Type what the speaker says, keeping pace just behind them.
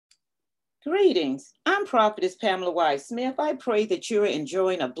Greetings. I'm Prophetess Pamela White Smith. I pray that you're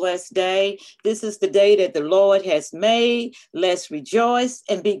enjoying a blessed day. This is the day that the Lord has made. Let's rejoice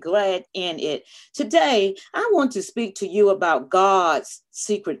and be glad in it. Today, I want to speak to you about God's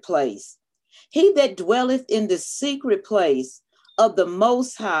secret place. He that dwelleth in the secret place of the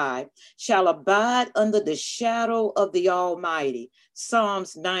Most High shall abide under the shadow of the Almighty.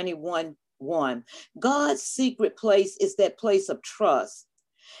 Psalms 91:1. God's secret place is that place of trust.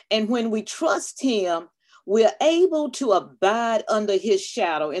 And when we trust him, we're able to abide under his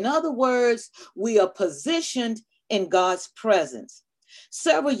shadow. In other words, we are positioned in God's presence.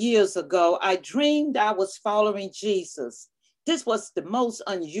 Several years ago, I dreamed I was following Jesus. This was the most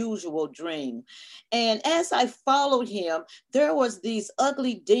unusual dream. And as I followed him, there was these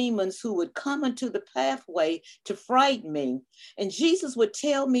ugly demons who would come into the pathway to frighten me. And Jesus would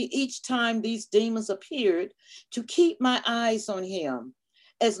tell me each time these demons appeared to keep my eyes on him.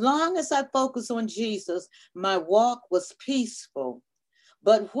 As long as I focused on Jesus, my walk was peaceful.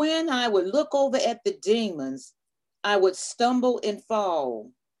 But when I would look over at the demons, I would stumble and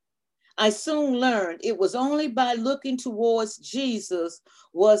fall. I soon learned it was only by looking towards Jesus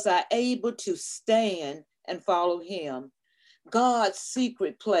was I able to stand and follow him. God's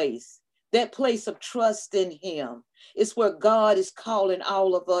secret place, that place of trust in him, is where God is calling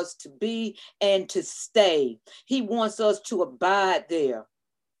all of us to be and to stay. He wants us to abide there.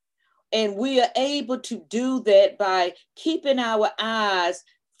 And we are able to do that by keeping our eyes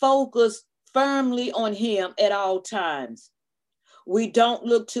focused firmly on him at all times. We don't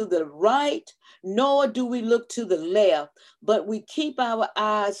look to the right, nor do we look to the left, but we keep our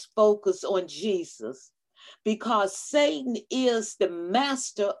eyes focused on Jesus because Satan is the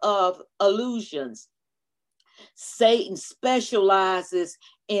master of illusions. Satan specializes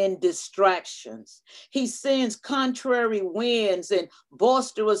in distractions. He sends contrary winds and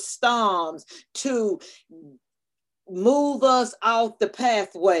boisterous storms to move us off the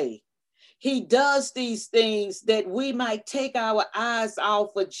pathway. He does these things that we might take our eyes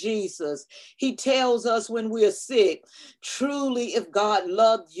off of Jesus. He tells us when we're sick, truly, if God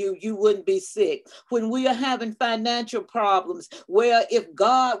loved you, you wouldn't be sick. When we are having financial problems, where if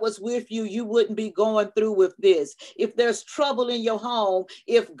God was with you, you wouldn't be going through with this. If there's trouble in your home,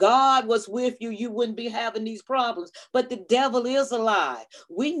 if God was with you, you wouldn't be having these problems. But the devil is a lie.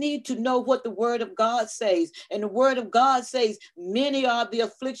 We need to know what the word of God says. And the word of God says, many are the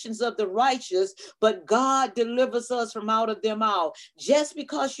afflictions of the righteous, but God delivers us from out of them all. Just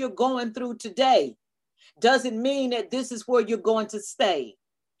because you're going through today doesn't mean that this is where you're going to stay.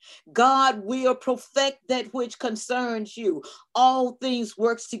 God will perfect that which concerns you. All things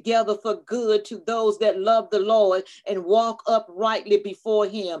works together for good to those that love the Lord and walk uprightly before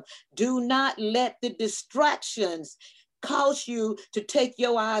him. Do not let the distractions cause you to take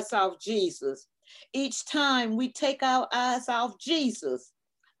your eyes off Jesus. Each time we take our eyes off Jesus,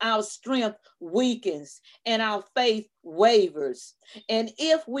 our strength weakens and our faith wavers. And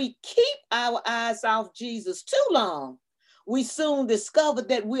if we keep our eyes off Jesus too long, we soon discover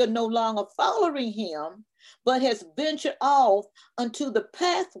that we are no longer following him, but has ventured off onto the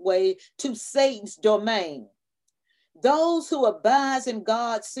pathway to Satan's domain. Those who abide in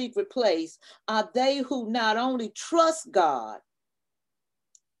God's secret place are they who not only trust God,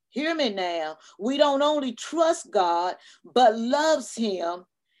 hear me now, we don't only trust God, but loves him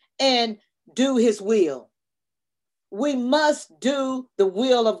and do his will. We must do the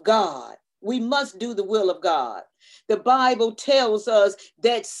will of God. We must do the will of God. The Bible tells us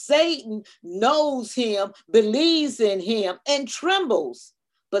that Satan knows him, believes in him, and trembles.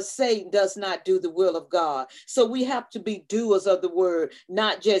 But Satan does not do the will of God. So we have to be doers of the word,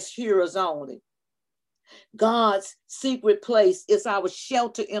 not just hearers only. God's secret place is our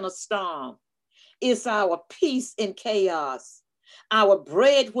shelter in a storm. It's our peace in chaos, our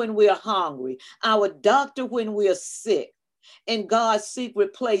bread when we're hungry, our doctor when we're sick. In God's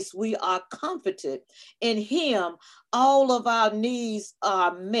secret place, we are comforted. In him, all of our needs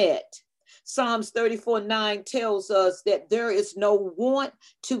are met. Psalms 34:9 tells us that there is no want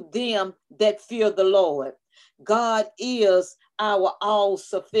to them that fear the Lord. God is our all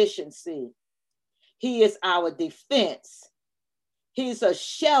sufficiency. He is our defense. He's a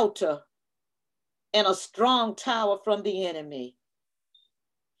shelter and a strong tower from the enemy.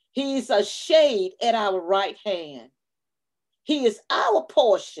 He's a shade at our right hand. He is our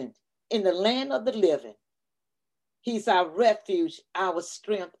portion in the land of the living. He's our refuge, our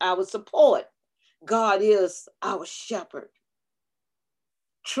strength, our support. God is our shepherd.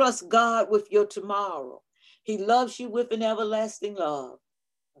 Trust God with your tomorrow. He loves you with an everlasting love.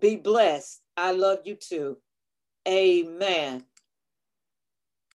 Be blessed. I love you too. Amen.